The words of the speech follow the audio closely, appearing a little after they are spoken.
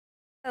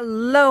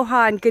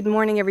Aloha and good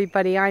morning,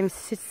 everybody. I'm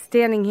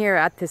standing here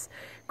at this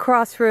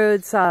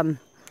crossroads.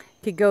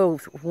 Could go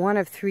one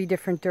of three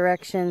different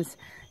directions.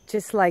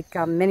 Just like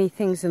many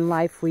things in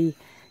life, we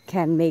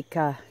can make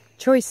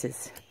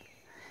choices.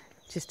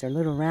 Just a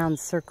little round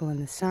circle in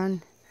the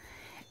sun.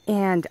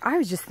 And I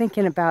was just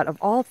thinking about, of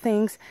all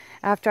things,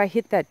 after I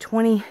hit that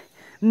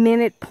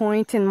 20-minute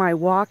point in my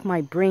walk,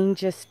 my brain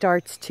just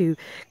starts to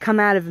come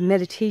out of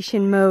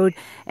meditation mode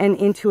and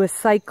into a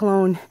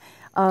cyclone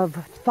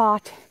of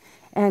thought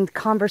and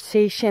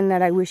conversation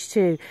that I wish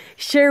to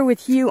share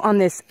with you on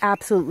this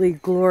absolutely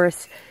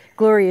glorious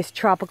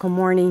tropical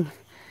morning.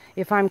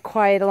 If I'm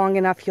quiet long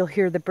enough, you'll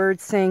hear the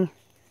birds sing.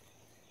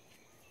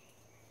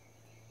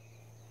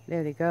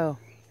 There they go.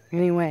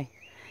 Anyway,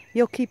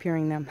 you'll keep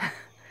hearing them.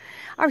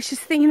 I was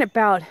just thinking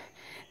about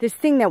this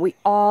thing that we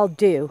all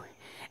do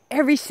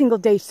every single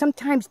day,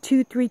 sometimes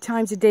 2-3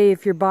 times a day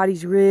if your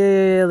body's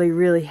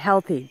really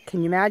healthy.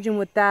 Can you imagine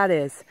what that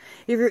is?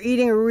 If you're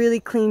eating a really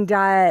clean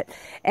diet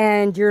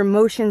and your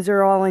emotions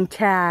are all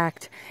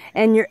intact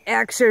and you're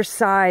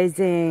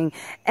exercising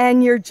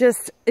and you're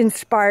just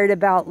inspired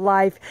about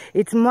life,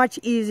 it's much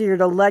easier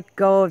to let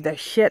go of the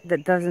shit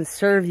that doesn't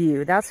serve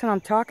you. That's what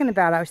I'm talking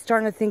about. I was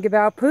starting to think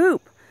about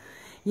poop,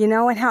 you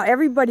know, and how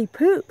everybody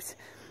poops.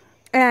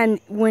 And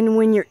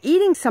when you're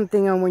eating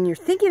something and when you're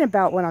thinking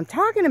about what I'm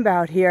talking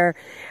about here,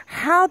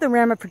 how the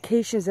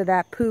ramifications of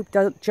that poop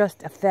don't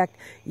just affect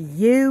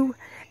you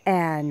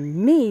and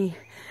me,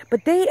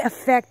 but they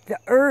affect the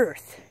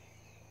earth.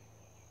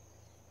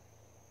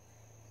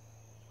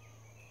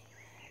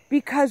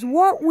 Because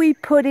what we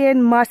put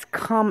in must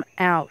come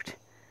out.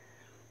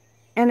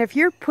 And if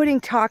you're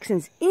putting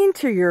toxins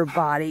into your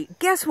body,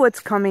 guess what's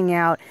coming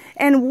out?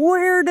 And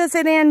where does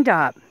it end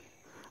up?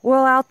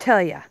 Well, I'll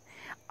tell you.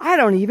 I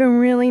don't even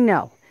really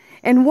know.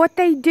 And what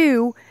they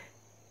do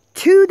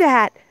to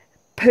that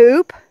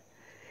poop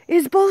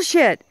is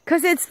bullshit.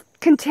 Because it's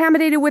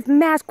contaminated with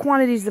mass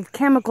quantities of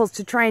chemicals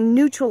to try and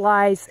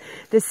neutralize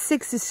the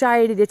sick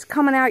society that's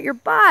coming out your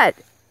butt.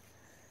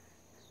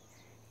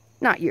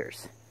 Not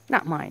yours.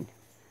 Not mine.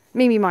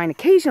 Maybe mine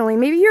occasionally.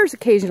 Maybe yours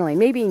occasionally.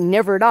 Maybe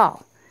never at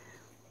all.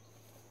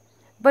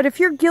 But if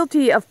you're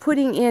guilty of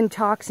putting in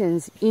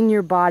toxins in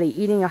your body,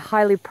 eating a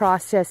highly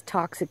processed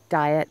toxic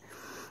diet,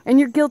 and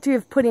you're guilty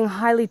of putting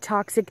highly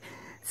toxic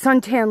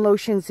suntan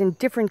lotions and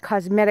different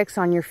cosmetics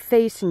on your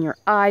face and your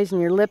eyes and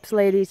your lips,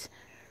 ladies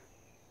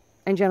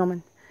and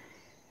gentlemen,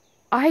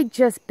 I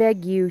just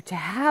beg you to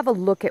have a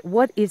look at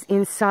what is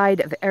inside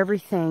of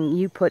everything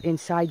you put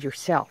inside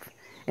yourself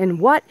and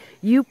what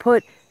you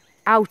put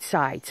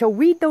outside. So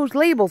read those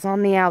labels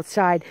on the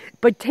outside,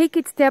 but take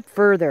it a step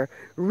further.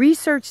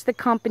 Research the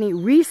company,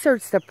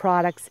 research the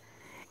products,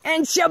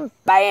 and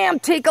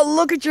shabam, take a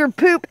look at your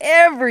poop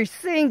every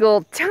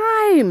single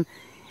time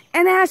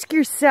and ask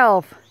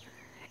yourself,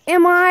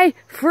 am I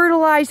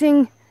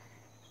fertilizing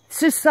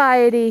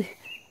society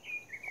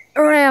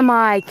or am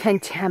I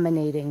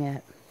contaminating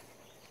it?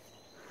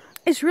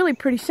 It's really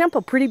pretty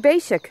simple, pretty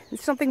basic.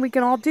 It's something we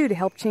can all do to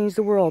help change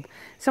the world.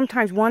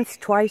 Sometimes once,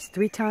 twice,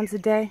 3 times a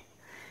day,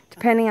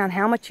 depending on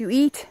how much you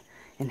eat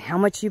and how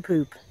much you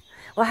poop.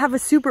 Well, have a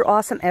super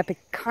awesome, epic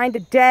kind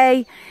of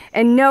day,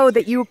 and know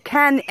that you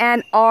can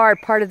and are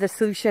part of the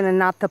solution and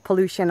not the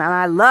pollution. And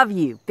I love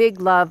you.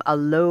 Big love.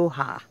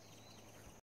 Aloha.